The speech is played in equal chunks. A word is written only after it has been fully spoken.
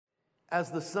As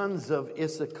the sons of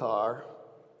Issachar,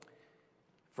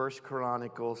 1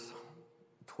 Chronicles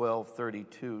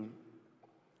 12:32,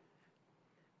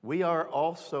 we are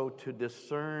also to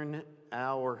discern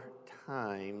our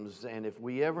times. And if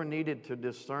we ever needed to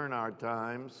discern our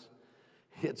times,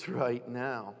 it's right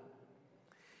now.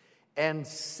 And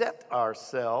set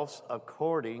ourselves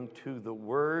according to the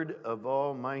word of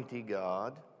Almighty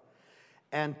God,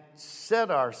 and set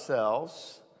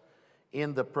ourselves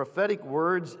in the prophetic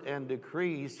words and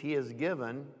decrees He has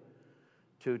given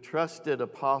to trusted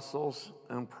apostles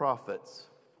and prophets.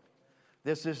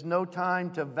 This is no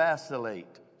time to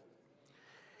vacillate.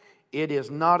 It is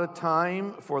not a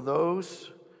time for those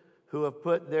who have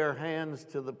put their hands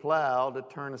to the plow to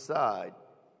turn aside.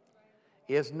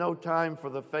 It's no time for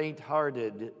the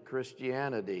faint-hearted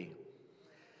Christianity.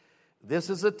 This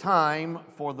is a time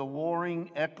for the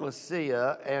warring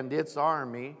ecclesia and its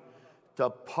army to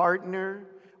partner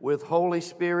with Holy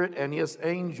Spirit and His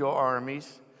angel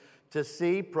armies to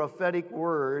see prophetic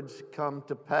words come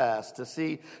to pass, to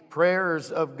see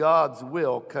prayers of God's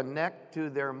will connect to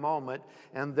their moment.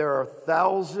 And there are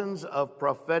thousands of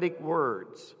prophetic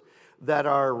words that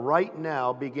are right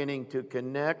now beginning to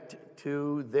connect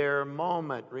to their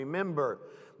moment. Remember,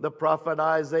 the prophet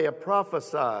Isaiah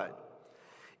prophesied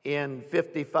in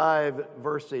 55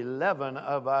 verse 11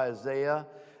 of Isaiah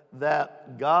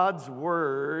that God's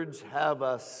words have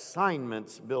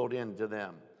assignments built into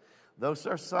them. Those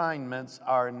assignments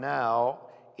are now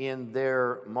in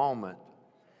their moment.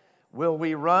 Will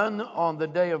we run on the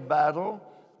day of battle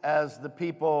as the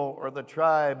people or the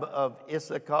tribe of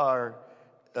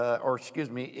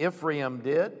Ephraim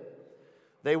did?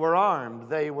 They were armed.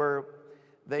 They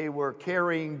were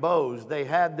carrying bows. They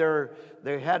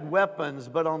had weapons,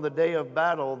 but on the day of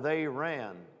battle they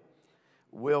ran.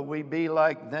 Will we be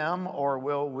like them, or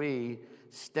will we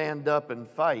stand up and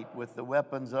fight with the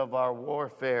weapons of our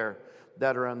warfare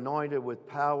that are anointed with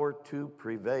power to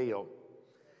prevail?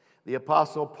 The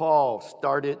Apostle Paul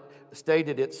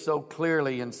stated it so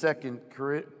clearly in 2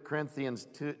 Corinthians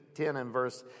 10 and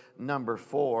verse number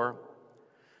 4.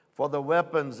 For the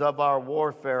weapons of our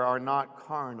warfare are not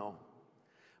carnal,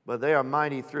 but they are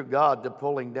mighty through God to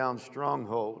pulling down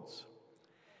strongholds,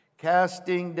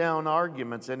 casting down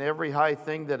arguments and every high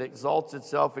thing that exalts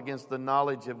itself against the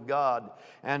knowledge of God,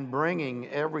 and bringing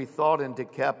every thought into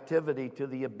captivity to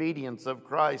the obedience of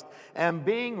Christ, and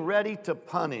being ready to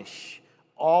punish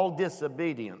all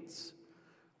disobedience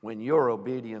when your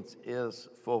obedience is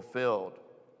fulfilled.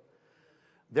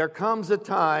 There comes a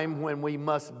time when we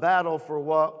must battle for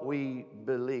what we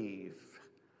believe.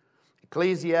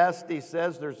 Ecclesiastes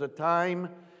says there's a time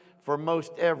for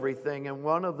most everything, and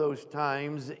one of those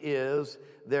times is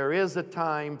there is a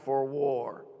time for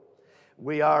war.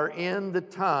 We are in the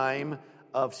time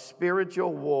of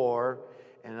spiritual war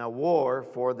and a war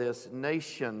for this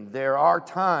nation. There are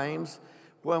times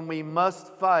when we must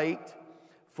fight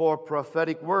for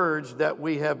prophetic words that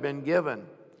we have been given.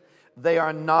 They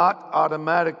are not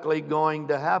automatically going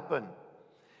to happen.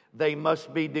 They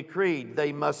must be decreed.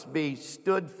 They must be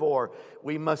stood for.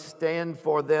 We must stand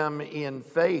for them in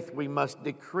faith. We must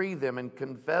decree them and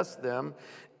confess them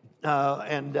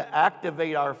and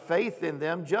activate our faith in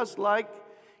them, just like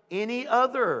any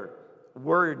other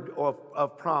word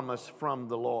of promise from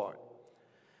the Lord.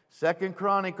 2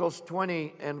 Chronicles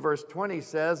 20 and verse 20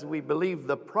 says, we believe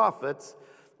the prophets,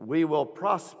 we will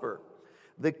prosper.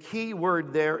 The key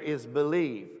word there is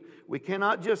believe. We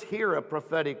cannot just hear a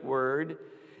prophetic word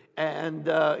and,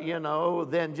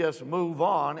 then just move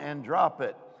on and drop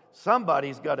it.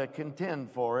 Somebody's got to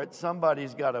contend for it.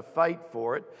 Somebody's got to fight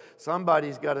for it.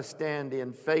 Somebody's got to stand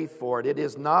in faith for it. It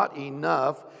is not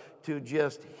enough to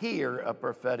just hear a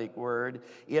prophetic word.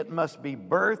 It must be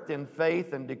birthed in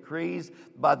faith and decrees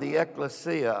by the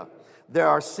ecclesia. There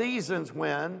are seasons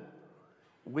when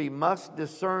we must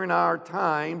discern our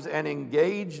times and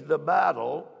engage the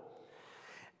battle,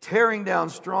 tearing down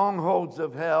strongholds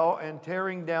of hell and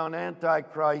tearing down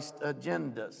Antichrist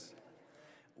agendas.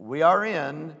 We are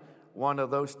in one of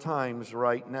those times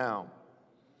right now.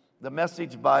 The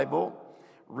Message Bible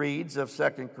reads of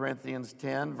 2 Corinthians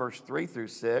 10, verse 3 through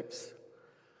 6.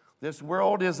 This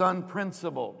world is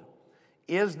unprincipled.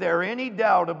 Is there any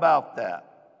doubt about that?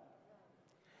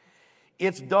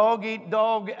 It's dog eat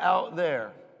dog out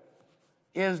there.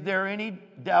 Is there any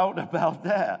doubt about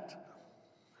that?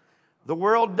 The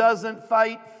world doesn't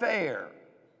fight fair.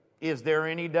 Is there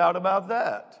any doubt about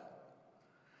that?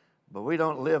 But we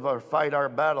don't live or fight our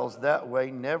battles that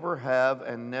way, never have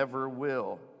and never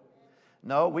will.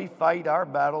 No, we fight our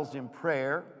battles in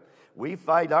prayer. We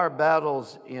fight our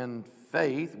battles in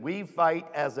faith. We fight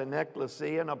as an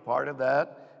ecclesia, and a part of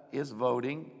that is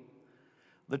voting.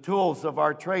 The tools of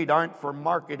our trade aren't for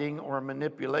marketing or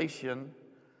manipulation,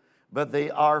 but they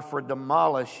are for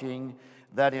demolishing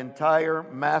that entire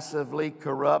massively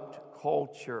corrupt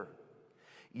culture.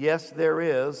 Yes, there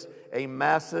is a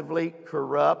massively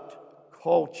corrupt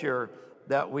culture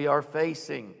that we are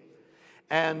facing.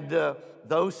 And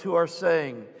those who are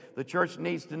saying the church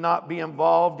needs to not be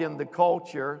involved in the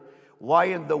culture, why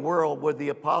in the world would the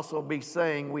apostle be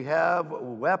saying we have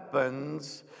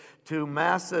weapons to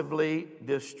massively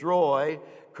destroy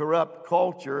corrupt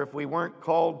culture if we weren't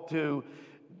called to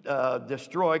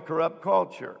destroy corrupt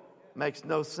culture? Makes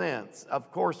no sense.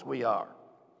 Of course we are.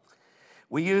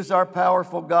 We use our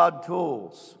powerful God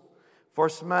tools for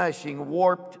smashing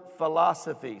warped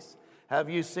philosophies. Have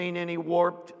you seen any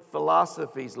warped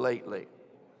philosophies lately?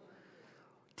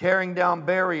 Tearing down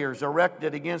barriers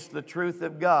erected against the truth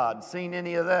of God. Seen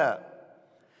any of that?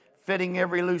 Fitting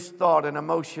every loose thought and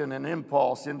emotion and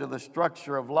impulse into the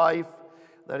structure of life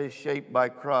that is shaped by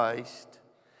Christ.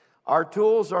 Our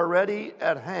tools are ready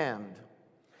at hand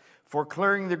for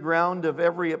clearing the ground of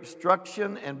every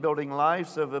obstruction and building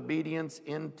lives of obedience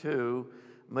into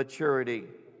maturity.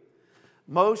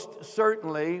 Most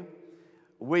certainly,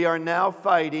 we are now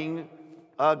battling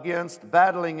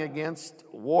against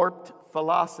warped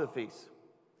philosophies.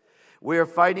 We are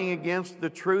fighting against the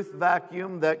truth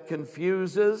vacuum that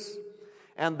confuses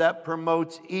and that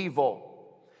promotes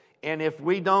evil. And if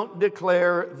we don't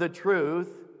declare the truth,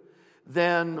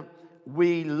 then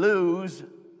we lose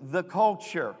the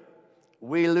culture.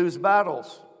 We lose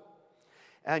battles.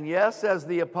 And yes, as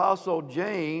the Apostle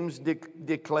James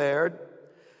declared,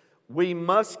 we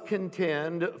must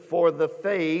contend for the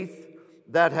faith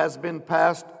that has been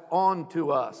passed on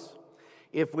to us.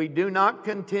 If we do not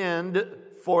contend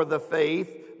for the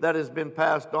faith that has been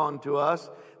passed on to us,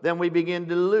 then we begin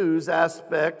to lose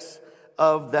aspects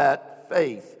of that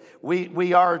faith.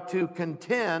 We are to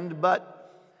contend,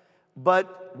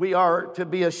 but we are to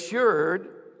be assured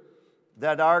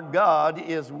that our God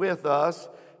is with us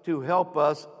to help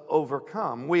us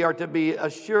overcome. We are to be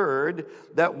assured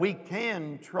that we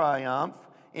can triumph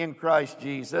in Christ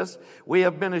Jesus. We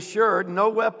have been assured no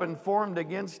weapon formed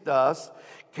against us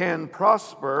can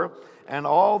prosper, and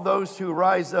all those who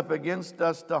rise up against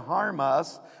us to harm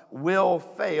us will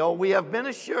fail. We have been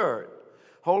assured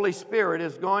Holy Spirit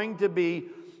is going to be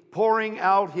pouring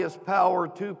out His power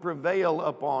to prevail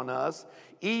upon us,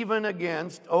 even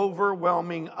against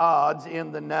overwhelming odds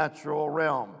in the natural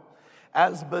realm.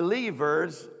 As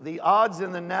believers, the odds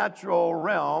in the natural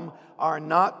realm are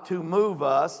not to move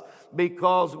us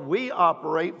because we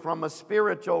operate from a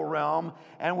spiritual realm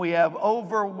and we have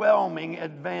overwhelming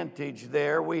advantage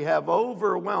there. We have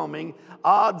overwhelming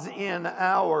odds in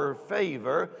our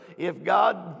favor. If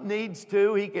God needs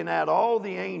to, He can add all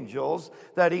the angels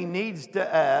that He needs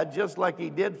to add, just like He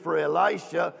did for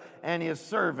Elisha and his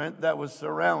servant that was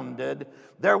surrounded.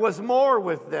 There was more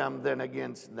with them than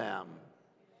against them.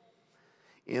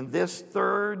 In this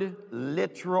third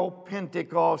literal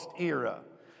Pentecost era,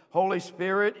 Holy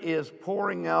Spirit is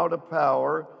pouring out a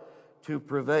power to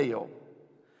prevail.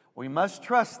 We must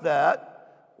trust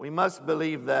that. We must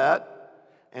believe that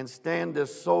and stand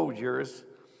as soldiers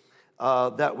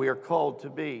that we are called to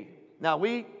be. Now,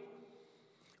 we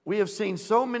have seen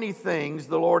so many things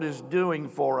the Lord is doing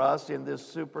for us in this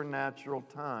supernatural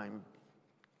time.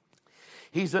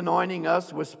 He's anointing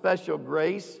us with special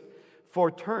grace for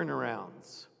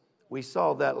turnarounds. We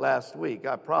saw that last week.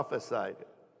 I prophesied it.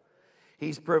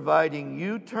 He's providing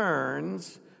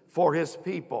U-turns for His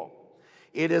people.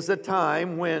 It is a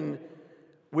time when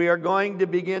we are going to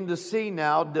begin to see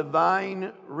now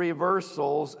divine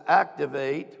reversals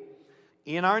activate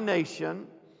in our nation,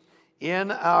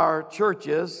 in our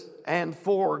churches, and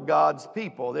for God's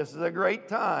people. This is a great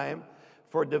time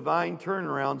for divine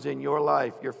turnarounds in your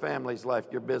life, your family's life,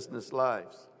 your business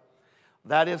lives.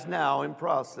 That is now in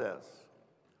process.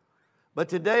 But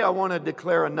today I want to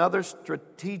declare another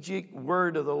strategic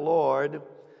word of the Lord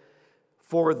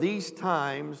for these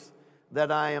times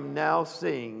that I am now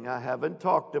seeing. I haven't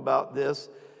talked about this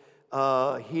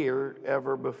here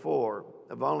ever before.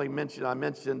 I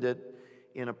mentioned it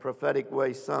in a prophetic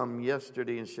way some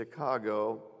yesterday in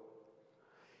Chicago.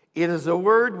 It is a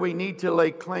word we need to lay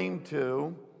claim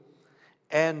to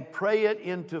and pray it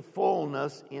into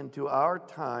fullness into our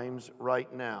times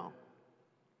right now.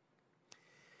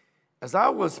 As I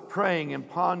was praying and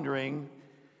pondering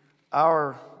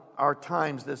our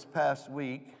times this past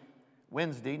week,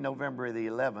 Wednesday, November the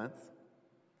 11th,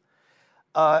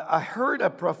 I heard a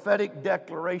prophetic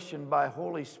declaration by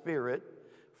Holy Spirit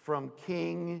from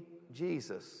King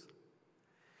Jesus.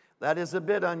 That is a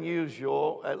bit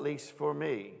unusual, at least for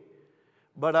me.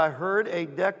 but I heard a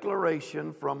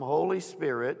declaration from Holy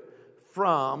Spirit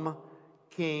from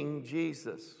King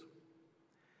Jesus.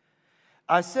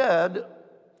 I said,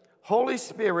 Holy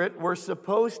Spirit, we're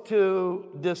supposed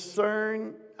to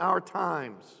discern our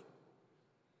times.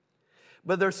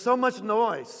 But there's so much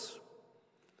noise.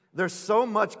 There's so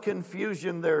much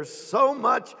confusion. There's so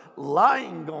much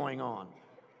lying going on.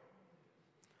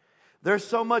 There's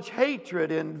so much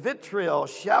hatred and vitriol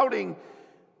shouting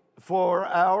for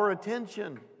our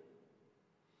attention.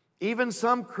 Even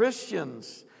some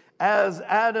Christians, as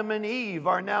Adam and Eve,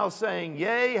 are now saying,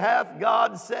 "Yea, hath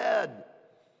God said."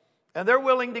 And they're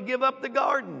willing to give up the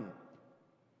garden.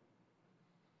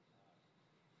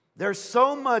 There's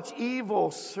so much evil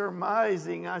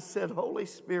surmising. I said, Holy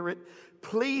Spirit,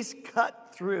 please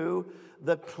cut through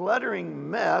the cluttering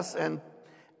mess and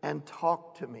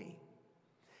talk to me.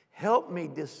 Help me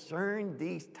discern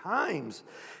these times.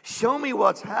 Show me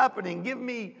what's happening. Give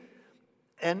me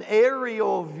an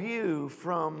aerial view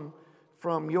from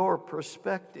your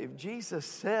perspective. Jesus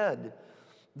said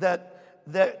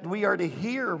that we are to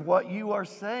hear what you are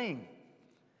saying.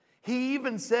 He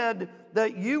even said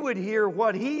that you would hear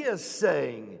what he is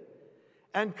saying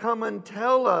and come and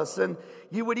tell us, and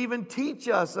you would even teach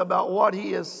us about what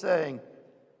he is saying.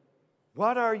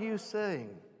 What are you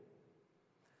saying?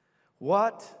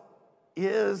 What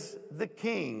is the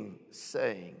King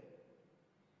saying?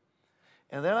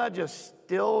 And then I just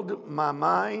stilled my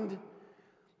mind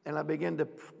and I began to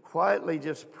quietly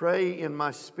just pray in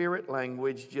my spirit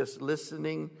language, just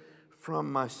listening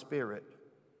from my spirit.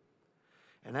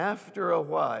 And after a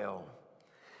while,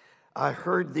 I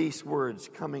heard these words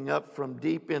coming up from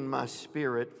deep in my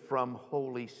spirit from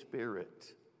Holy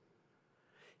Spirit.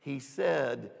 He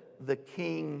said, the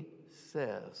King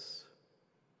says.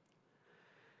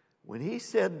 When he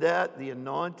said that, the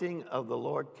anointing of the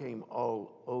Lord came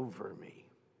all over me.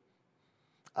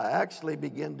 I actually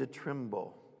began to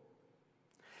tremble.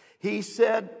 He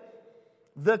said,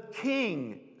 the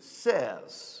King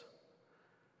says,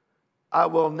 I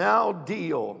will now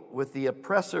deal with the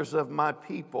oppressors of my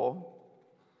people.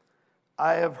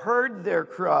 I have heard their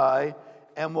cry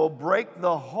and will break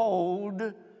the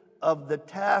hold of the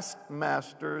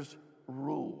taskmaster's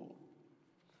rule.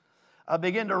 I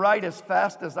began to write as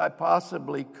fast as I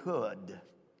possibly could.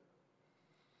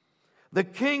 The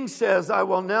King says, I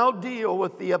will now deal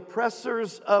with the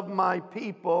oppressors of my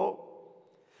people.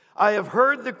 I have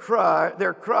heard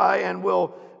their cry and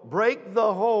will break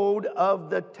the hold of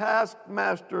the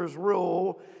taskmaster's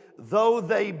rule. Though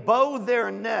they bow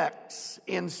their necks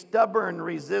in stubborn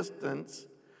resistance,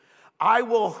 I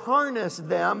will harness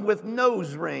them with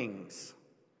nose rings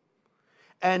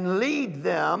and lead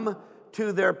them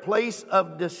to their place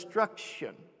of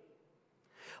destruction.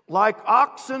 Like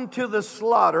oxen to the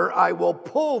slaughter, I will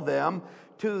pull them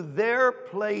to their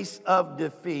place of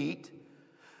defeat.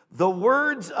 The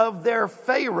words of their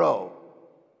Pharaoh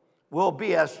will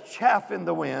be as chaff in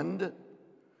the wind,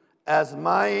 as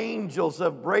my angels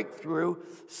of breakthrough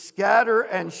scatter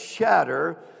and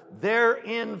shatter their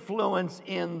influence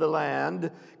in the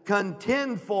land.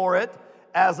 Contend for it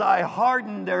as I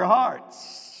harden their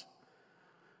hearts.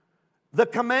 The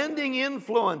commanding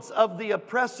influence of the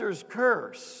oppressor's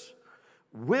curse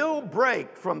will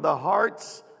break from the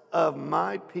hearts of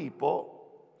my people.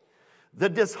 The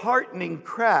disheartening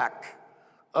crack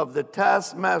of the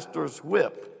taskmaster's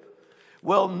whip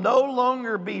will no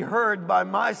longer be heard by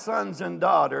my sons and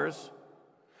daughters.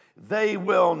 They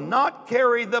will not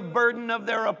carry the burden of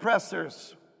their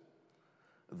oppressors.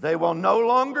 They will no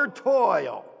longer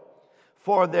toil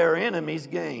for their enemies'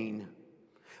 gain.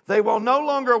 They will no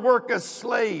longer work as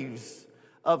slaves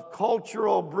of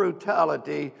cultural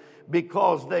brutality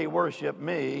because they worship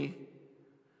me.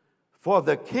 For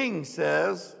the King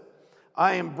says,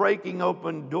 I am breaking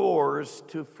open doors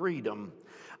to freedom.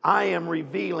 I am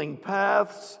revealing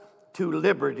paths to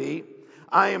liberty.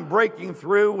 I am breaking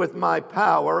through with my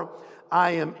power.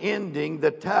 I am ending the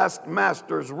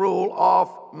taskmaster's rule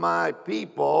off my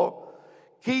people.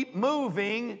 Keep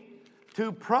moving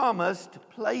to promised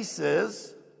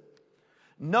places.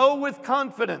 Know with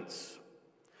confidence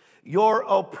your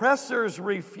oppressor's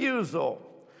refusal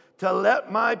to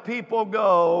let my people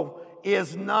go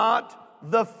is not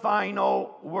the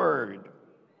final word.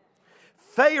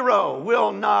 Pharaoh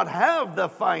will not have the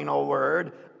final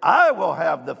word. I will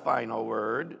have the final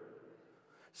word.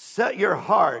 Set your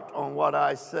heart on what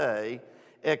I say,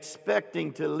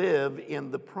 expecting to live in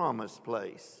the promised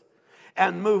place,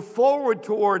 and move forward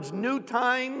towards new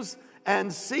times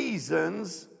and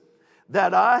seasons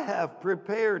that I have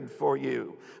prepared for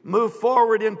you. Move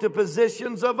forward into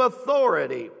positions of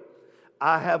authority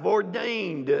I have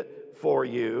ordained for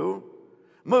you.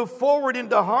 Move forward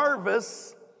into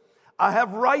harvest. I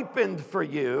have ripened for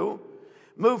you.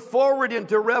 Move forward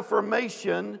into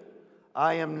reformation.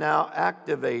 I am now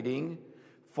activating,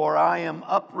 for I am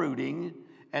uprooting,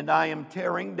 and I am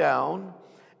tearing down,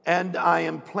 and I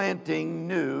am planting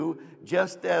new,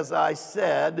 just as I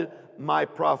said my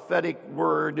prophetic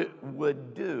word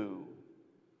would do.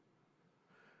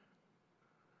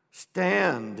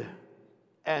 Stand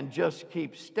and just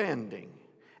keep standing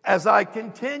as I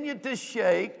continue to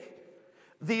shake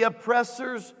the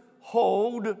oppressor's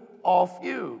hold off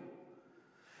you.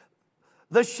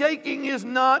 The shaking is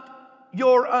not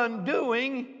your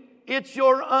undoing, it's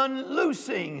your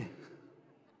unloosing.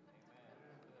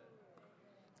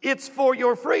 It's for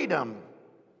your freedom.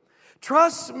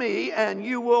 Trust me, and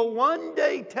you will one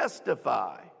day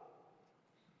testify.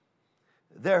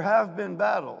 There have been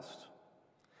battles.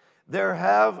 There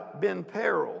have been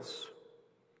perils.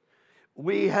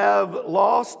 We have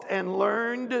lost and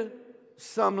learned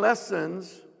some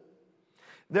lessons.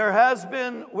 There has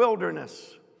been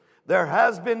wilderness. There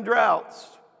has been droughts.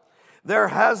 There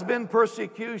has been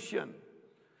persecution.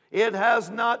 It has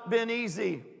not been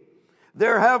easy.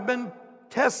 There have been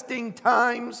testing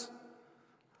times.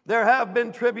 There have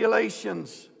been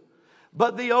tribulations.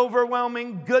 But the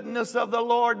overwhelming goodness of the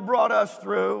Lord brought us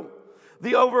through.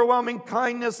 The overwhelming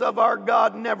kindness of our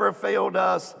God never failed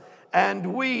us.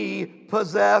 And we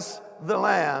possess the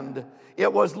land.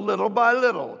 It was little by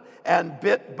little and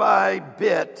bit by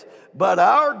bit. But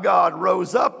our God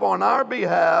rose up on our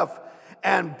behalf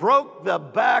and broke the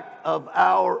back of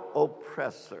our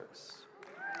oppressors.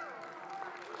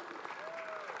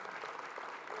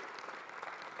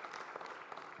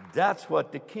 That's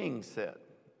what the king said.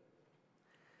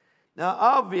 Now,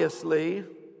 obviously,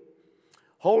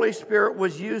 Holy Spirit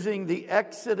was using the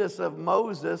exodus of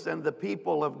Moses and the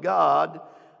people of God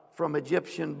from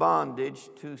Egyptian bondage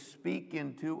to speak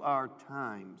into our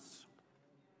times.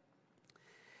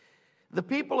 The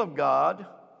people of God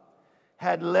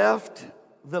had left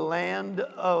the land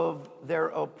of their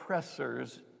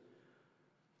oppressors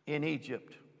in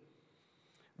Egypt.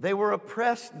 They were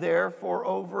oppressed there for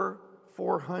over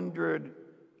 400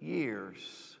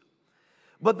 years.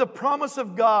 But the promise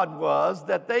of God was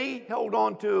that they held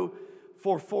on to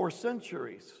for 4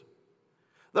 centuries.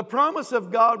 The promise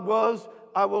of God was,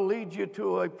 I will lead you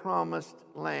to a promised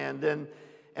land.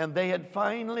 And they had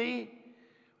finally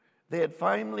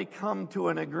come to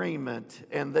an agreement,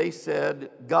 and they said,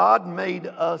 God made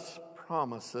us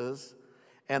promises,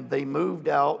 and they moved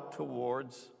out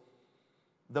towards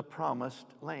the promised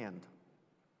land.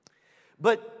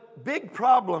 But big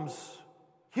problems,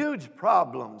 huge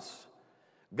problems,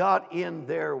 got in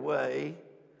their way.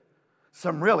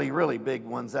 Some really, really big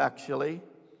ones, actually.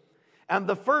 And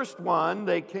the first one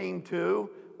they came to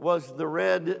was the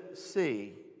Red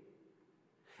Sea.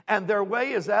 And their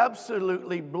way is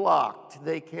absolutely blocked.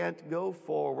 They can't go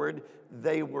forward.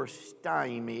 They were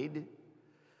stymied.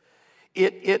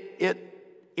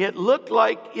 It looked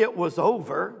like it was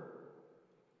over.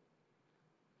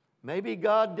 Maybe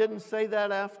God didn't say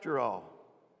that after all.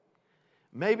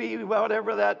 Maybe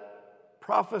whatever that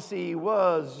prophecy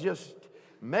was, just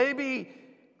maybe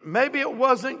it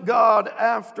wasn't God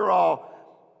after all.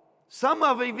 Some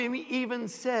of them even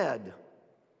said,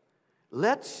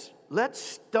 let's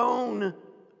stone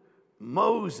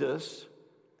Moses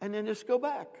and then just go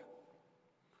back.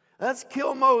 Let's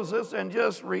kill Moses and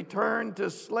just return to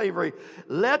slavery.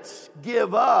 Let's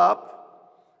give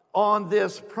up on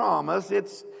this promise.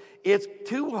 It's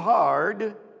too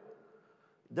hard.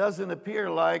 Doesn't appear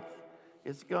like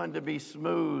it's going to be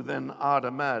smooth and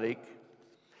automatic.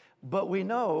 But we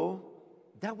know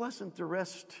that wasn't the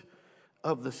rest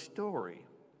of the story.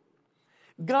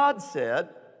 God said,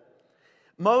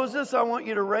 Moses, I want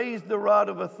you to raise the rod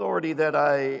of authority that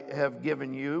I have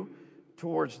given you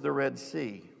towards the Red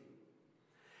Sea.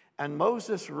 And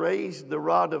Moses raised the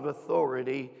rod of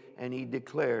authority and he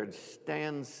declared,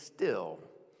 stand still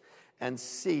and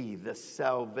see the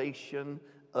salvation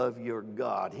of your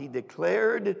God. He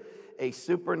declared a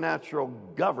supernatural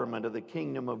government of the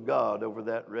kingdom of God over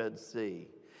that Red Sea.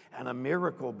 And a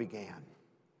miracle began.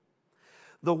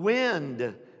 The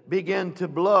wind began to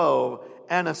blow,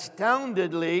 and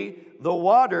astoundingly, the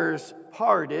waters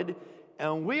parted.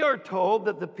 And we are told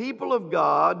that the people of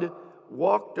God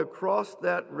walked across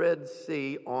that Red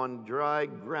Sea on dry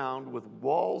ground with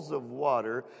walls of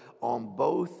water on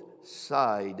both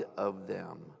sides of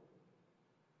them.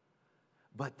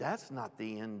 But that's not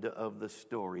the end of the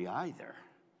story either.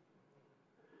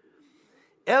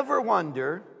 Ever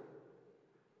wonder,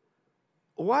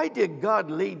 why did God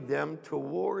lead them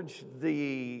towards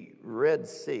the Red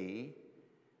Sea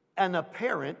an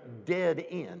apparent dead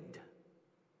end.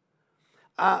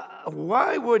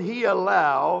 Why would he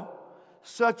allow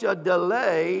such a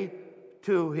delay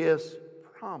to his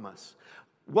promise?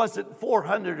 Wasn't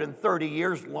 430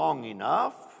 years long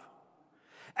enough?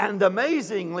 And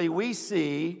amazingly, we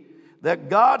see that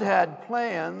God had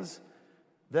plans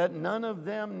that none of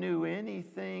them knew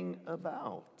anything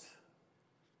about.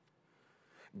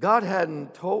 God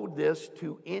hadn't told this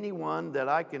to anyone that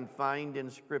I can find in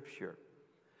Scripture.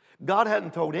 God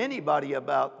hadn't told anybody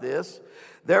about this.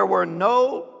 There were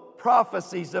no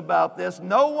prophecies about this.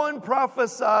 No one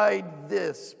prophesied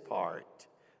this part.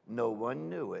 No one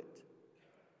knew it.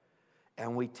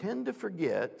 And we tend to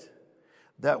forget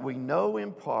that we know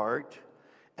in part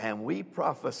and we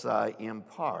prophesy in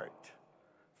part.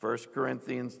 1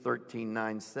 Corinthians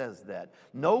 13:9 says that.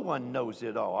 No one knows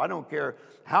it all. I don't care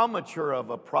how mature of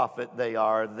a prophet they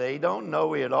are. They don't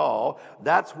know it all.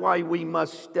 That's why we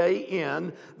must stay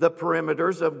in the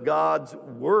perimeters of God's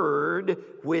Word,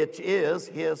 which is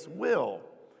His will.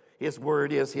 His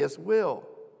Word is His will,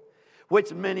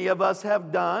 which many of us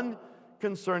have done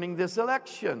concerning this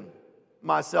election,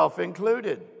 myself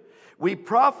included. We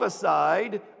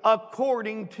prophesied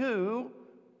according to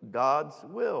God's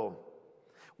will.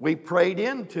 We prayed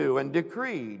into and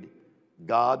decreed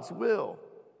God's will,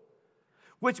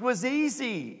 which was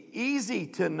easy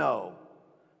to know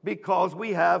because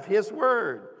we have His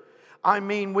Word. I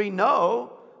mean, we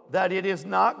know that it is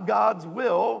not God's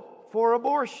will for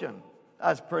abortion.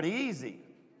 That's pretty easy.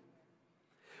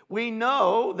 We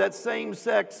know that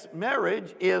same-sex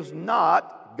marriage is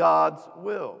not God's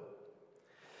will.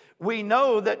 We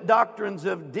know that doctrines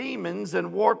of demons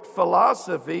and warped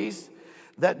philosophies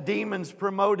that demons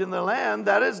promote in the land,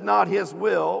 that is not His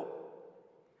will.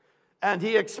 And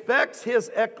He expects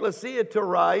His ecclesia to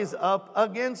rise up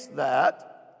against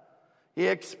that. He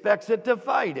expects it to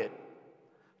fight it,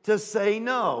 to say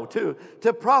no,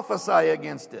 to prophesy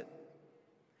against it.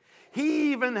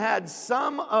 He even had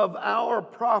some of our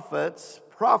prophets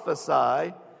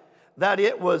prophesy that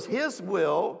it was His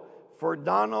will for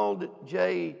Donald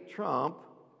J. Trump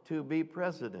to be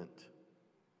president.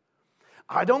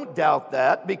 I don't doubt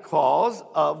that because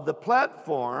of the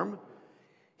platform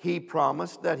he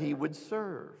promised that he would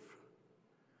serve.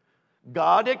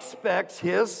 God expects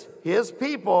his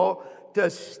people to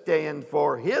stand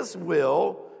for His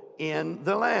will in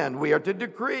the land. We are to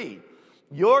decree,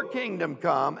 your kingdom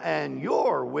come and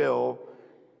your will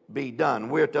be done.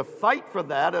 We're to fight for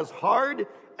that as hard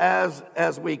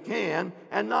as we can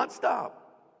and not stop.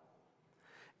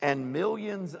 And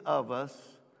millions of us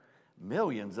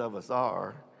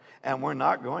are, and we're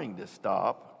not going to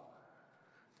stop.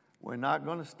 We're not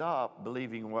going to stop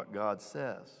believing what God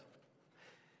says.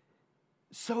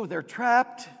 So they're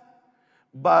trapped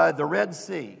by the Red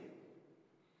Sea,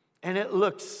 and it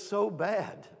looks so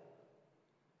bad.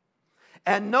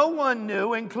 And no one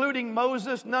knew, including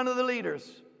Moses, none of the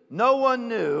leaders, no one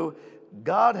knew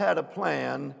God had a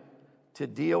plan to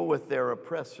deal with their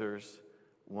oppressors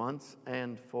once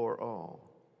and for all.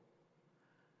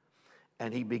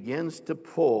 And He begins to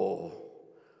pull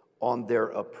on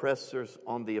the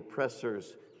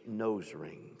oppressors' nose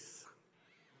rings.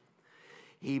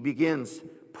 He begins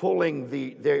pulling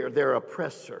their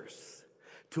oppressors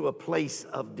to a place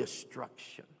of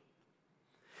destruction.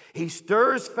 He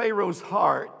stirs Pharaoh's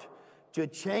heart to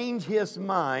change his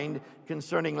mind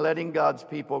concerning letting God's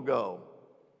people go.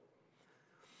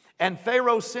 And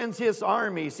Pharaoh sends his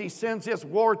armies, he sends his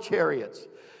war chariots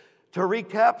to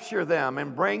recapture them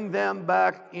and bring them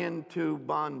back into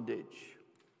bondage.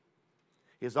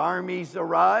 His armies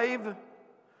arrive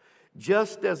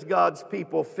just as God's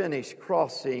people finish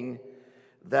crossing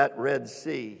that Red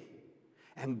Sea.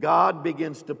 And God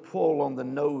begins to pull on the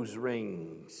nose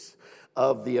rings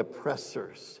of the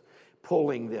oppressors,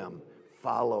 pulling them,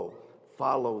 follow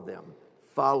them,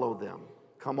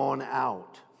 come on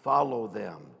out, follow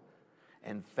them.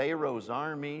 And Pharaoh's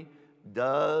army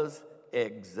does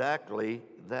exactly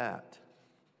that.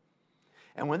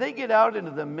 And when they get out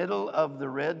into the middle of the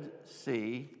Red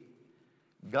Sea,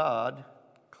 God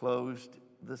closed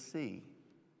the sea.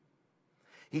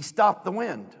 He stopped the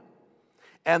wind,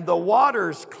 and the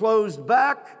waters closed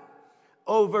back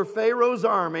over Pharaoh's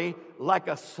army like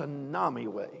a tsunami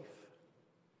wave.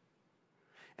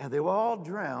 And they were all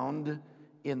drowned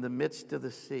in the midst of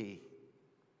the sea.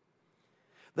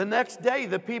 The next day,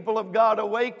 the people of God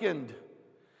awakened,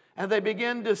 and they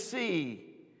began to see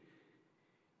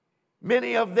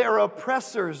many of their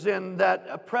oppressors in that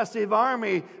oppressive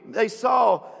army. They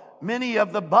saw many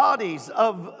of the bodies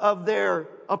of their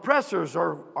oppressors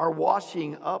are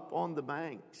washing up on the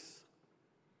banks.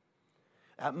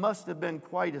 That must have been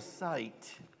quite a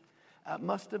sight That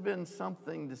must have been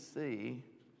something to see,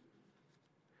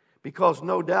 because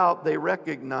no doubt they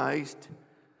recognized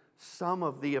some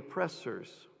of the oppressors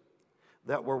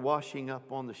that were washing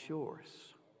up on the shores.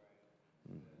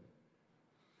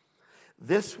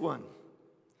 This one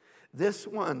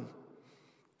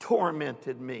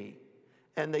tormented me,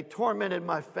 and they tormented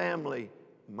my family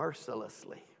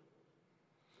mercilessly.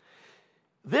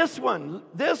 This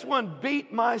one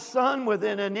beat my son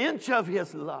within an inch of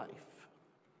his life.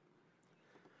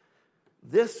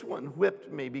 This one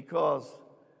whipped me because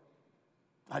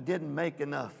I didn't make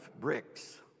enough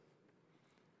bricks.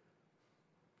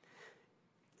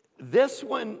 This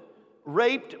one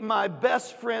raped my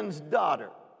best friend's daughter.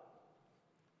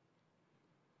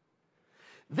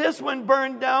 This one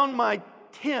burned down my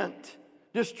tent,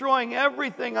 destroying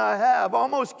everything I have,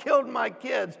 almost killed my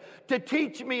kids to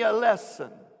teach me a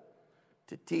lesson,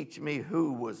 to teach me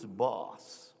who was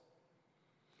boss.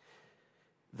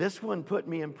 This one put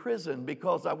me in prison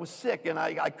because I was sick and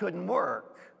I couldn't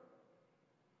work.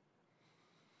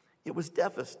 It was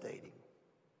devastating.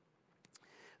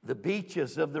 The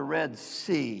beaches of the Red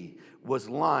Sea was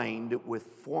lined with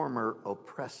former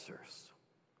oppressors.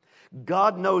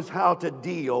 God knows how to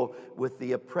deal with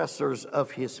the oppressors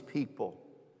of his people.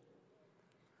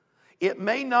 It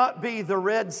may not be the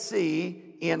Red Sea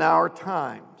in our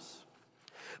times,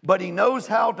 but he knows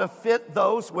how to fit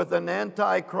those with an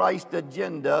antichrist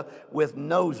agenda with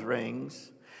nose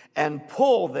rings and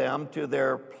pull them to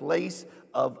their place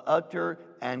of utter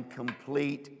and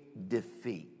complete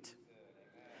defeat.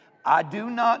 I do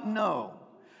not know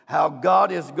how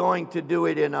God is going to do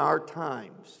it in our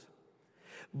times,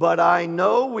 but I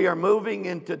know we are moving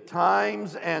into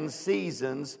times and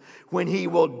seasons when he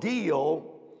will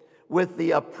deal with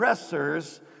the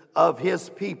oppressors of his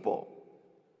people.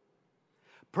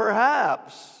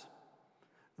 Perhaps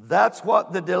that's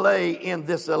what the delay in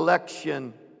this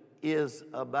election is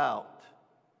about.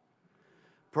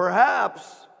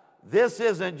 Perhaps this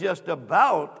isn't just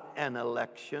about an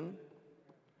election.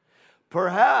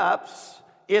 Perhaps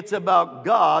it's about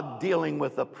God dealing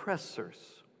with oppressors.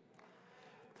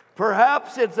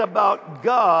 Perhaps it's about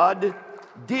God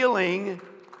dealing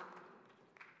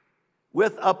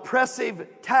with oppressive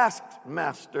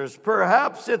taskmasters.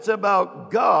 Perhaps it's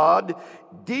about God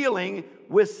dealing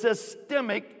with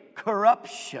systemic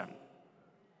corruption.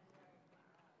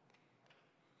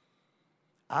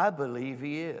 I believe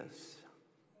he is.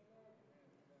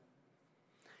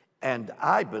 And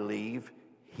I believe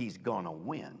he's going to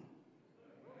win.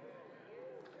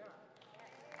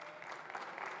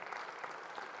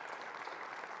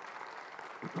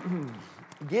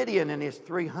 Gideon and his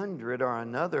 300 are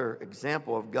another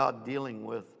example of God dealing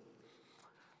with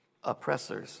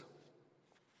oppressors.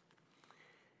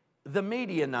 The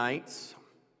Midianites,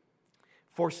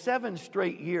 for 7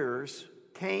 straight years,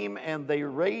 came and they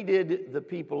raided the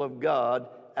people of God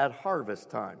at harvest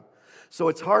time. So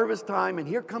it's harvest time, and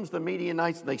here comes the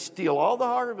Midianites, and they steal all the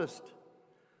harvest.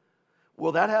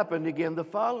 Well, that happened again the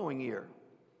following year.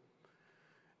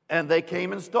 And they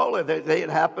came and stole it. It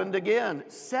happened again.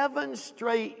 7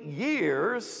 straight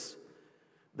years,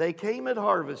 they came at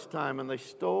harvest time, and they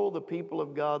stole the people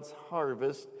of God's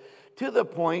harvest to the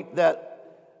point that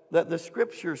the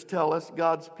scriptures tell us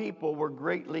God's people were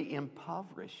greatly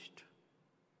impoverished.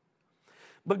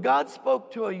 But God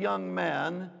spoke to a young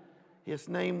man. His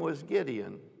name was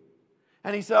Gideon.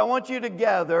 And he said, I want you to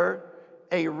gather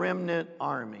a remnant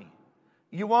army.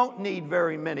 You won't need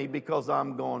very many because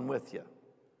I'm going with you.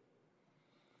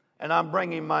 And I'm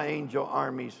bringing my angel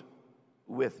armies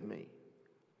with me.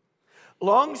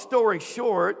 Long story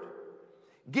short,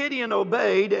 Gideon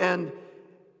obeyed, and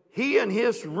he and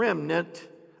his remnant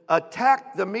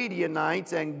attacked the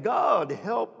Midianites, and God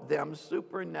helped them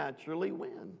supernaturally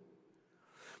win.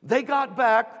 They got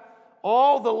back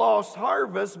all the lost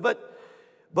harvest,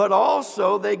 but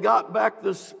also they got back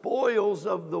the spoils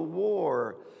of the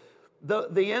war.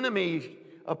 The enemy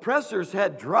oppressors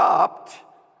had dropped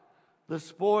the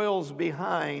spoils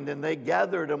behind, and they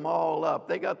gathered them all up.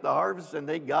 They got the harvest, and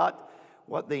they got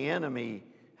what the enemy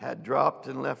had dropped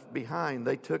and left behind.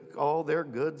 They took all their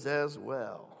goods as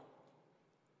well.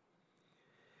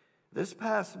 This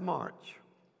past March,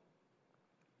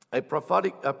 a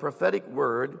prophetic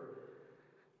word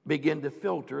began to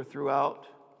filter throughout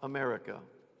America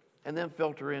and then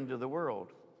filter into the world.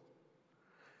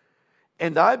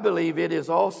 And I believe it is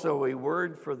also a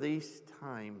word for these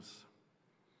times.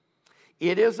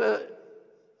 It is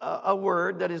a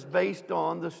word that is based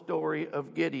on the story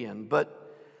of Gideon, but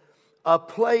a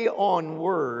play on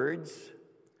words,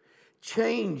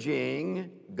 changing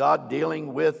God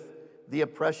dealing with the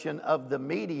oppression of the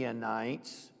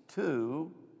Midianites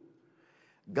to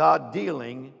God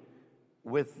dealing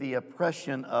with the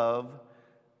oppression of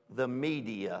the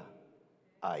mediaites.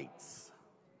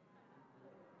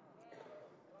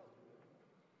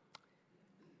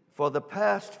 For the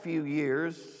past few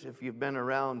years, if you've been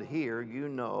around here, you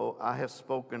know I have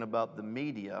spoken about the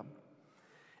media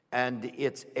and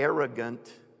its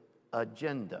arrogant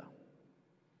agenda.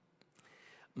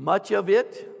 Much of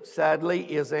it, sadly,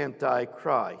 is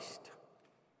anti-Christ.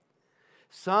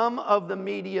 Some of the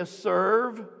media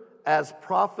serve as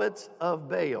prophets of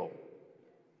Baal,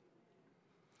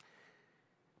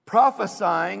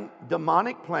 prophesying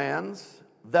demonic plans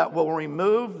that will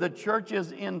remove the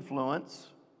church's influence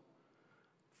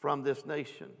from this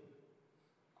nation.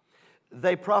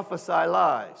 They prophesy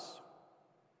lies.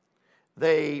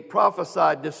 They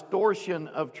prophesy distortion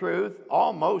of truth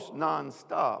almost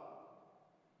nonstop.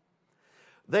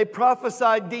 They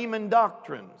prophesy demon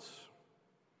doctrines.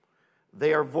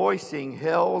 They are voicing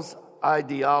hell's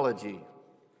ideology.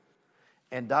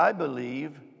 And I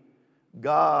believe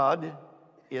God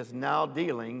is now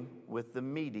dealing with the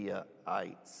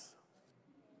mediaites.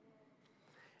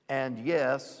 And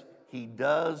yes, He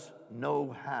does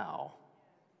know how.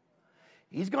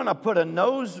 He's going to put a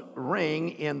nose ring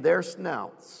in their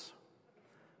snouts.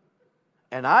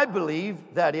 And I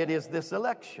believe that it is this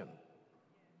election.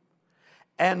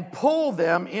 And pull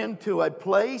them into a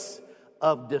place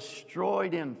of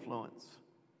destroyed influence.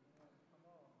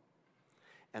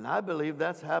 And I believe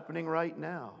that's happening right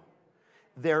now.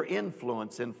 Their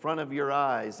influence in front of your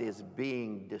eyes is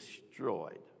being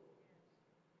destroyed.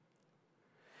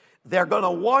 They're going to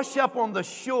wash up on the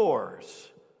shores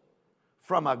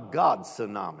from a God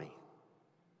tsunami.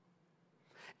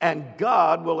 And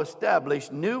God will establish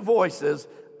new voices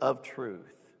of truth.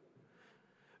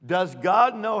 Does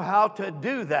God know how to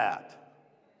do that?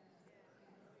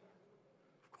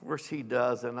 Of course He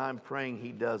does, and I'm praying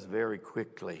He does very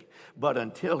quickly. But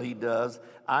until He does,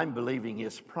 I'm believing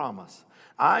His promise.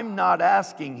 I'm not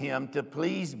asking Him to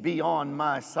please be on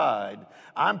my side.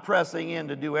 I'm pressing in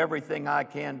to do everything I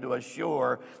can to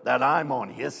assure that I'm on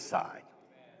His side.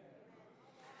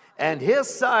 And His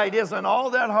side isn't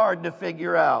all that hard to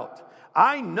figure out.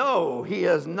 I know He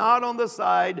is not on the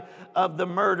side of the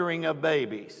murdering of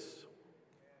babies.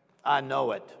 I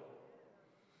know it.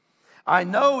 I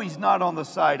know He's not on the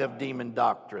side of demon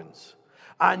doctrines.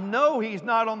 I know He's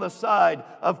not on the side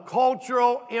of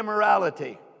cultural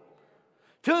immorality.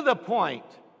 To the point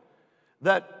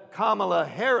that Kamala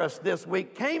Harris this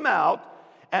week came out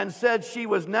and said she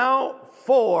was now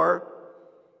for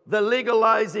the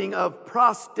legalizing of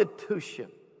prostitution.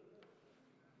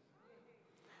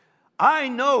 I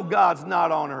know God's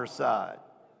not on her side.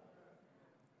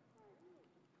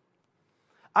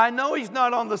 I know He's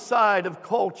not on the side of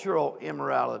cultural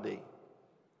immorality.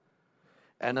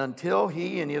 And until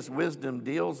He in His wisdom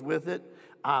deals with it,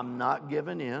 I'm not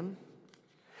giving in.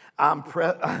 I'm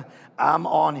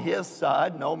on His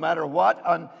side no matter what,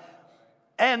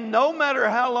 and no matter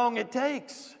how long it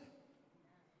takes.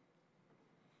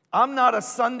 I'm not a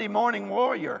Sunday morning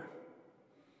warrior.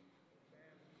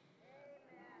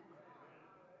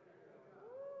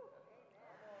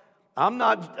 I'm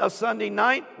not a Sunday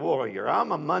night warrior.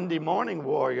 I'm a Monday morning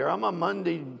warrior. I'm a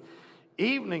Monday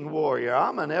evening warrior.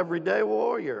 I'm an everyday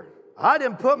warrior. I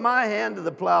didn't put my hand to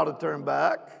the plow to turn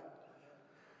back.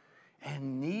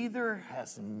 And neither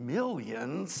has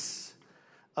millions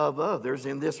of others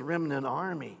in this remnant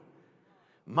army.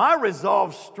 My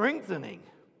resolve strengthening.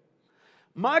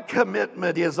 My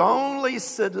commitment is only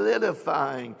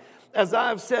solidifying. As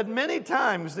I've said many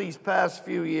times these past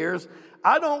few years,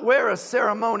 I don't wear a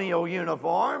ceremonial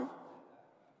uniform.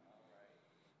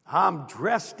 I'm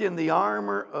dressed in the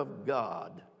armor of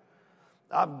God.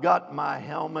 I've got my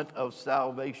helmet of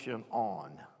salvation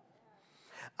on.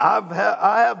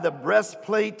 I have the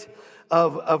breastplate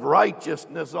of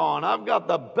righteousness on. I've got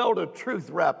the belt of truth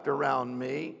wrapped around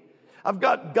me. I've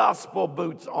got gospel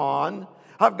boots on.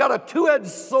 I've got a two-edged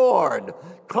sword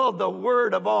called the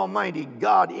Word of Almighty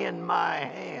God in my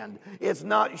hand. It's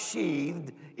not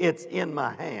sheathed, it's in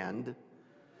my hand.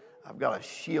 I've got a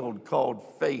shield called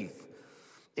faith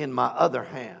in my other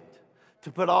hand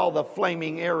to put all the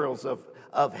flaming arrows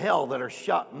of hell that are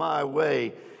shot my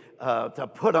way, to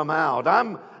put them out.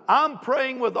 I'm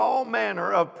praying with all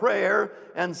manner of prayer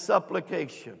and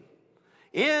supplication.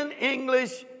 In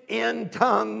English, in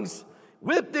tongues,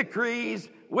 with decrees,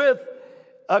 with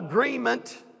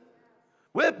agreement,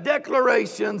 with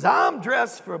declarations. I'm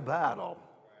dressed for battle.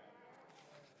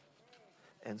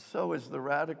 And so is the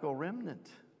radical remnant.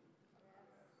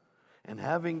 And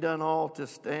having done all to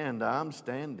stand, I'm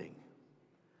standing.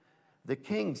 The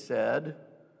king said,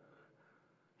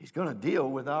 He's going to deal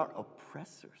with our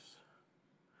oppressors.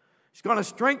 He's going to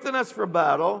strengthen us for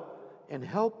battle and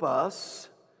help us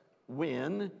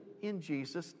win in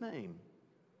Jesus' name.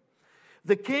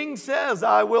 The king says,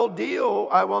 I will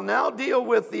now deal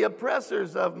with the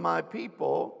oppressors of my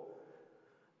people.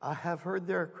 I have heard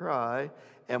their cry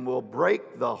and will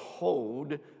break the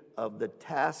hold of the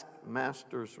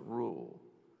taskmaster's rule.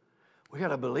 We got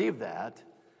to believe that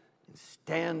and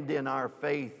stand in our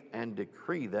faith and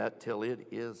decree that till it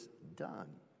is done.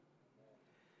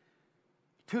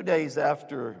 2 days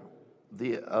after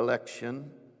the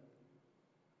election,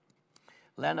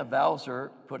 Lana Valzer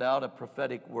put out a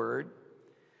prophetic word.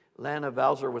 Lana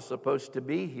Valzer was supposed to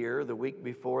be here the week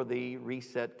before the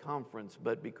Reset Conference,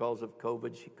 but because of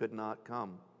COVID, she could not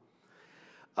come.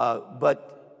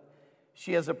 But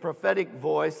she has a prophetic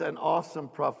voice, an awesome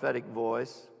prophetic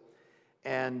voice,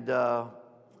 and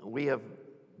we have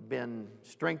been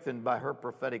strengthened by her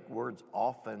prophetic words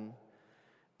often,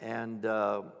 and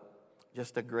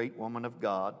just a great woman of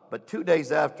God. But 2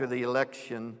 days after the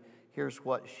election, here's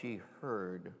what she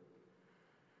heard.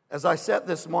 As I sat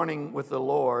this morning with the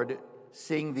Lord,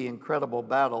 seeing the incredible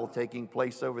battle taking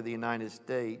place over the United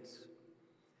States,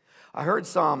 I heard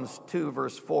Psalms 2,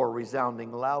 verse 4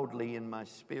 resounding loudly in my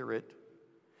spirit.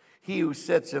 He who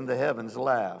sits in the heavens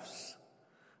laughs.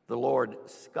 The Lord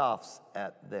scoffs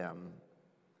at them.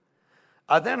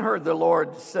 I then heard the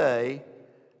Lord say,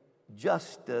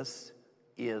 justice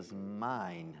is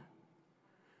mine.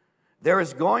 There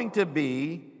is going to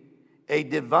be a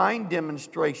divine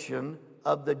demonstration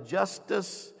of the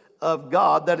justice of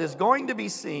God that is going to be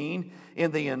seen in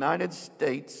the United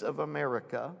States of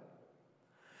America.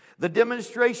 The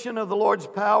demonstration of the Lord's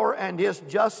power and His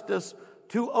justice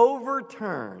to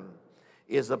overturn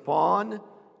is upon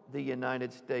the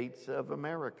United States of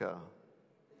America.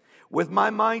 With my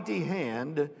mighty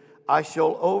hand, I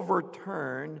shall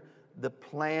overturn the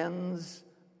plans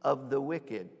of the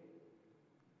wicked.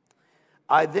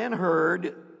 I then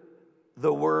heard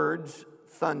the words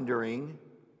thundering,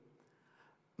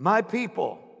 my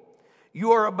people,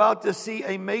 you are about to see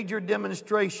a major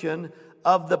demonstration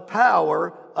of the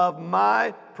power of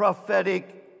my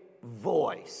prophetic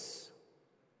voice.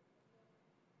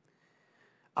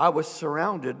 I was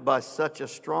surrounded by such a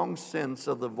strong sense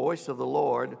of the voice of the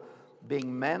Lord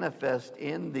being manifest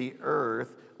in the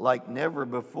earth like never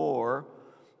before,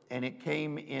 and it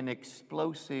came in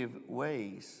explosive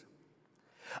ways.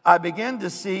 I began to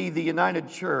see the United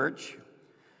Church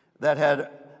that had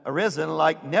arisen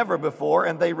like never before,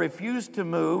 and they refused to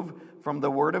move from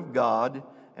the Word of God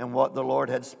and what the Lord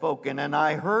had spoken. And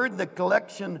I heard the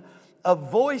collection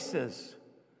of voices,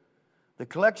 the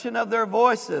collection of their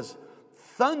voices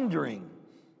thundering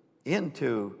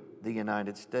into the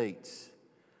United States.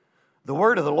 The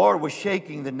word of the Lord was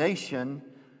shaking the nation,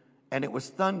 and it was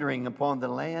thundering upon the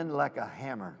land like a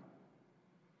hammer.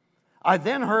 I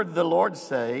then heard the Lord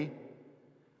say,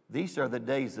 these are the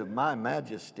days of my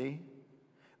majesty.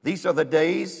 These are the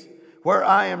days where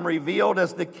I am revealed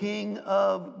as the King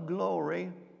of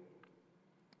glory.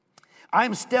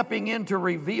 I'm stepping in to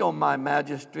reveal my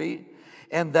majesty,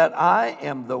 and that I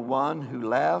am the one who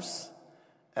laughs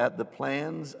at the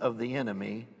plans of the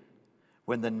enemy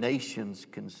when the nations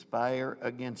conspire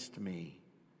against me.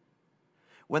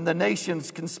 When the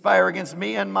nations conspire against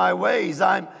me and my ways,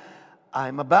 I'm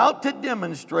about to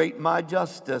demonstrate my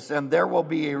justice, and there will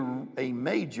be a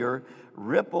major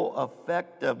ripple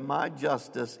effect of my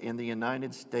justice in the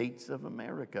United States of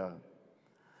America.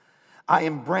 I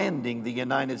am branding the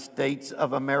United States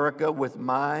of America with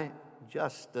my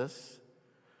justice.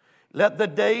 Let the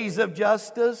days of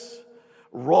justice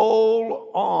roll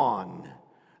on.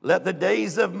 Let the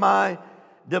days of my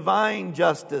divine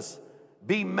justice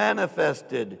be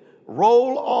manifested.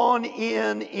 Roll on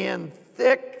in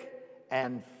thick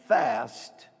and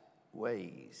fast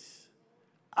ways.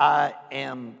 I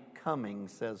am coming,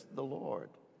 says the Lord.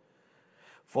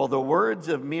 For the words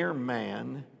of mere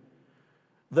man,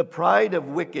 the pride of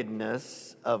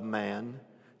wickedness of man,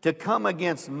 to come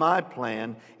against my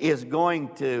plan is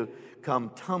going to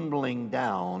come tumbling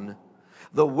down.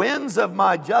 The winds of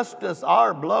my justice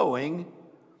are blowing.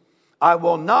 I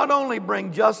will not only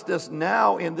bring justice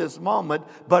now in this moment,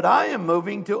 but I am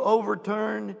moving to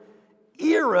overturn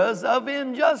eras of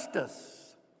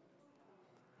injustice.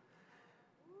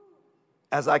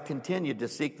 As I continued to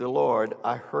seek the Lord,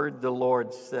 I heard the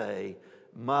Lord say,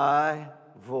 my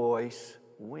voice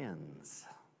wins.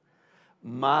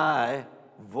 My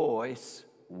voice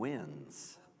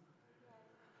wins.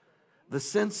 The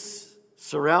sense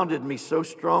surrounded me so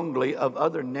strongly of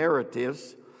other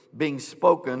narratives being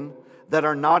spoken that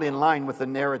are not in line with the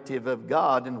narrative of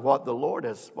God and what the Lord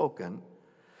has spoken.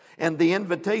 and the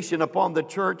invitation upon the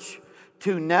church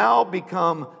to now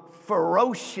become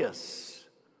ferocious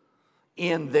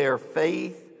in their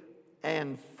faith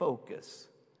and focus.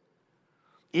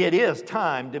 It is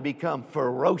time to become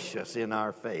ferocious in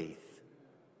our faith,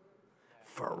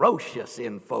 ferocious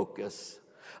in focus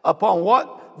upon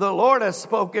what the Lord has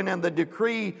spoken and the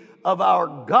decree of our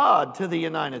God to the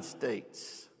United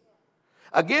States.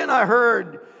 Again, I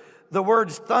heard the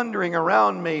words thundering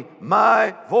around me,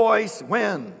 my voice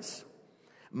wins.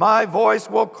 My voice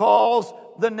will cause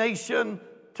the nation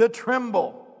to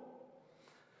tremble.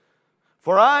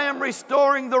 For I am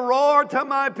restoring the roar to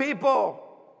my people.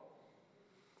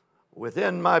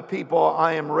 Within my people,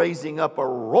 I am raising up a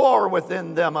roar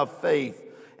within them of faith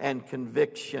and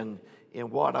conviction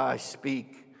in what I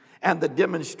speak, and the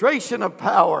demonstration of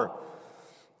power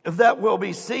that will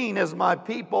be seen as my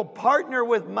people partner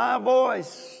with my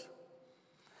voice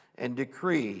and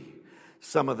decree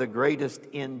some of the greatest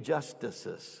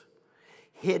injustices,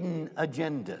 hidden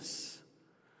agendas,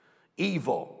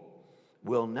 evil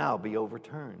will now be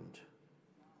overturned.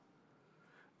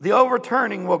 The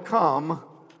overturning will come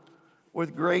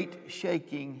with great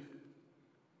shaking.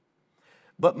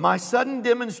 But my sudden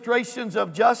demonstrations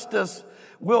of justice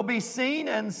will be seen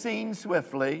and seen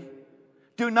swiftly.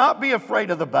 Do not be afraid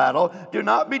of the battle. Do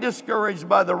not be discouraged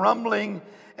by the rumbling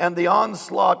and the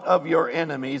onslaught of your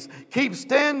enemies. Keep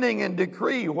standing and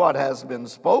decree what has been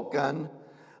spoken.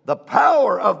 The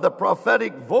power of the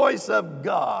prophetic voice of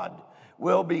God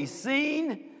will be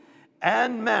seen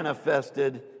and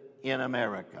manifested in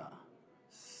America.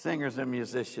 Singers and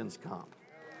musicians, come.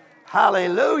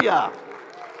 Hallelujah.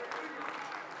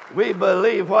 We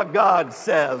believe what God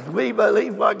says. We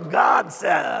believe what God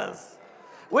says.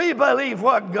 We believe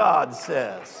what God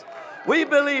says. We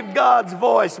believe God's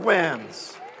voice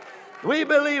wins. We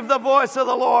believe the voice of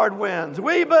the Lord wins.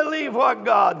 We believe what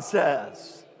God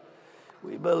says.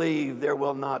 We believe there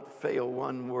will not fail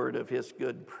one word of His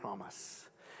good promise.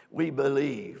 We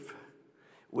believe.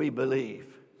 We believe.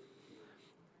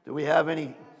 Do we have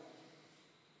any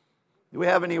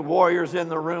warriors in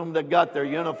the room that got their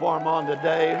uniform on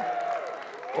today?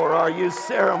 Or are you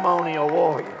ceremonial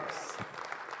warriors?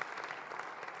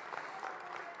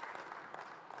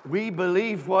 We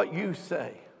believe what you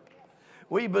say.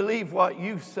 We believe what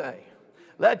you say.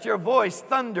 Let your voice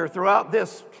thunder throughout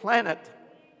this planet.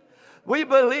 We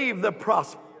believe the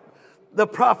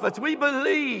prophets. We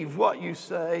believe what you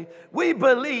say. We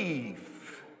believe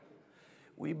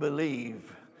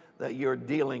that you're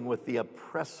dealing with the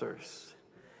oppressors.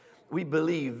 We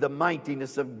believe the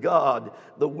mightiness of God,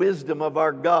 the wisdom of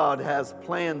our God has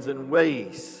plans and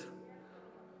ways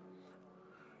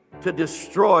to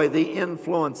destroy the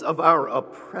influence of our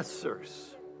oppressors.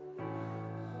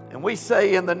 And we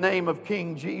say in the name of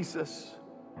King Jesus,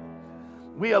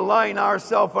 we align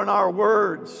ourselves and our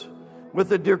words with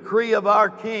the decree of our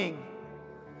King.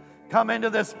 Come into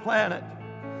this planet.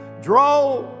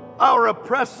 Draw our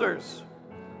oppressors.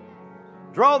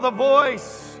 Draw the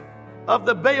voice of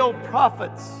the Baal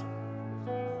prophets.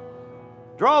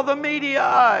 Draw the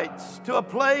Mediaites to a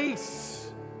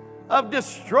place of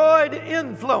destroyed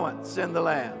influence in the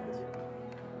land.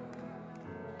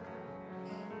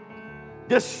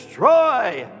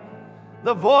 Destroy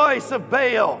the voice of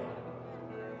Baal.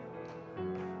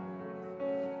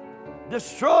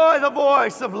 Destroy the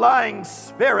voice of lying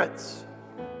spirits.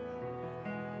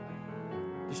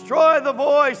 Destroy the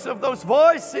voice of those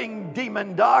voicing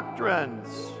demon doctrines.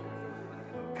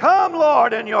 Come,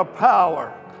 Lord, in your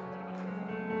power.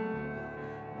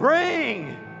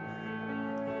 Bring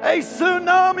a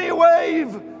tsunami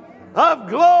wave of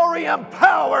glory and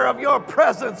power of your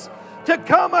presence to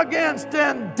come against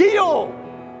and deal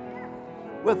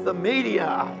with the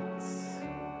Mediaites,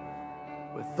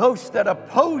 with those that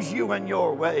oppose you in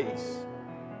your ways.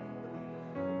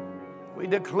 We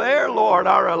declare, Lord,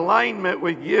 our alignment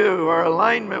with you, our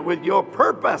alignment with your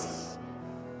purpose.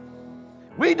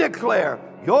 We declare,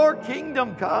 your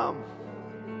kingdom come.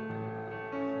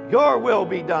 Your will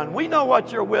be done. We know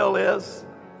what your will is.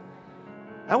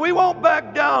 And we won't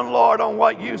back down, Lord, on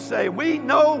what you say. We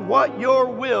know what your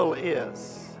will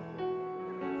is.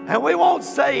 And we won't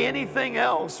say anything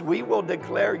else. We will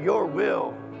declare your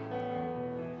will.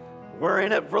 We're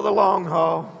in it for the long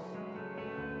haul.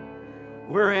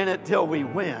 We're in it till we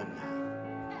win.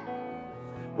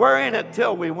 We're in it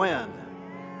till we win.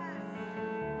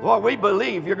 Lord, we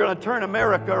believe you're going to turn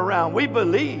America around. We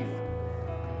believe.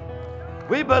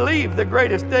 We believe the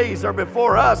greatest days are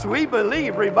before us. We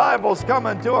believe revival's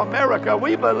coming to America.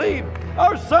 We believe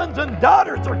our sons and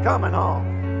daughters are coming home.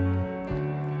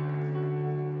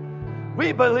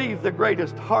 We believe the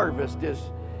greatest harvest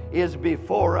is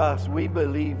before us. We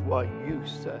believe what you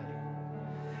say.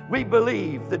 We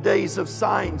believe the days of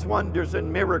signs, wonders,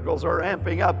 and miracles are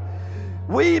amping up.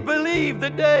 We believe the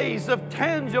days of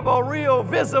tangible, real,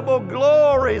 visible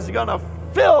glory is going to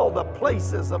fill the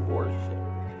places of worship.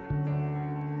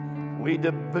 We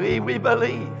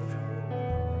believe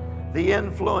the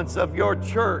influence of your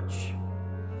church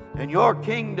and your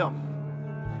kingdom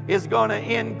is going to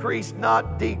increase,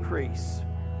 not decrease.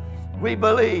 We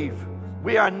believe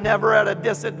we are never at a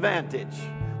disadvantage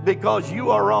because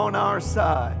you are on our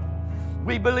side.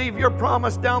 We believe your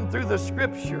promise down through the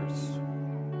scriptures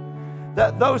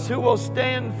that those who will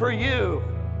stand for you,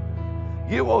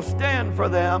 you will stand for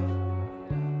them.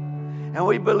 And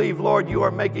we believe, Lord, you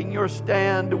are making your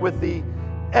stand with the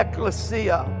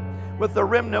ecclesia, with the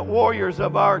remnant warriors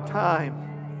of our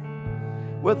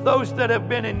time, with those that have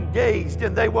been engaged,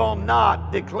 and they will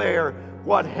not declare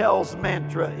what hell's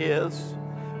mantra is.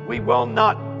 We will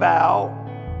not bow.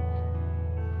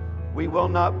 We will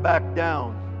not back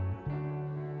down.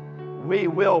 We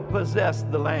will possess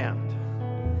the land.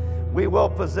 We will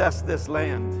possess this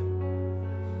land.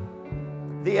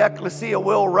 The ecclesia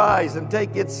will rise and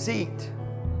take its seat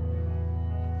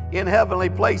in heavenly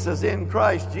places in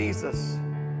Christ Jesus.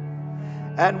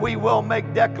 And we will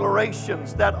make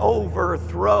declarations that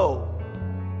overthrow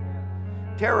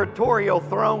territorial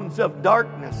thrones of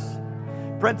darkness,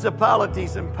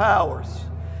 principalities and powers.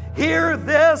 Hear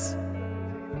this,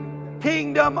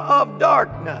 kingdom of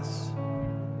darkness.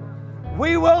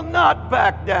 We will not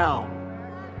back down.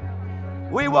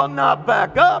 We will not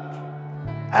back up.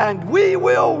 And we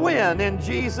will win in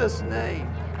Jesus' name.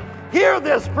 Hear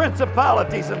this,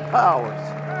 principalities and powers.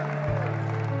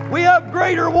 We have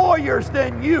greater warriors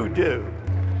than you do.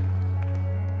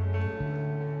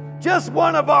 Just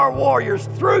one of our warriors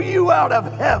threw you out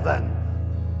of heaven.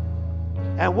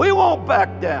 And we won't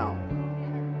back down.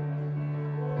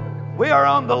 We are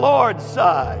on the Lord's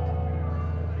side.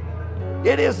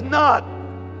 It is not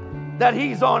that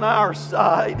He's on our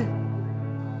side.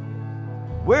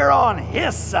 We're on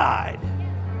His side.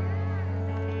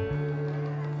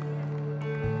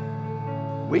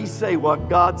 We say what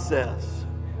God says.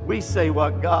 We say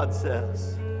what God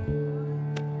says.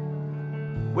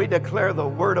 We declare the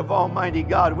word of Almighty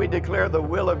God. We declare the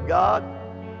will of God.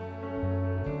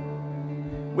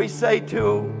 We say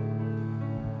to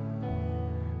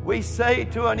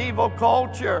an evil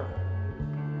culture,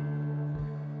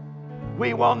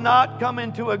 we will not come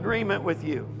into agreement with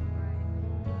you.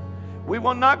 We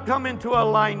will not come into a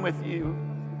line with you.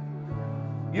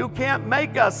 You can't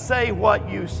make us say what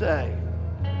you say.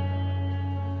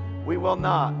 We will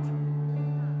not.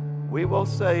 We will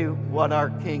say what our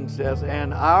King says,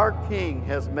 and our King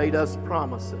has made us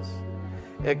promises,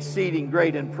 exceeding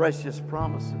great and precious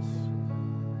promises.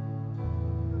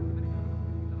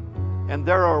 And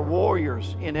there are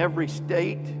warriors in every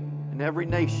state and every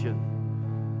nation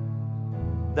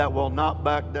that will not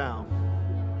back down.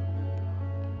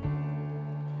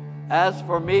 As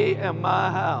for me and my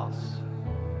house,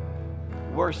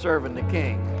 we're serving the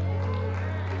King.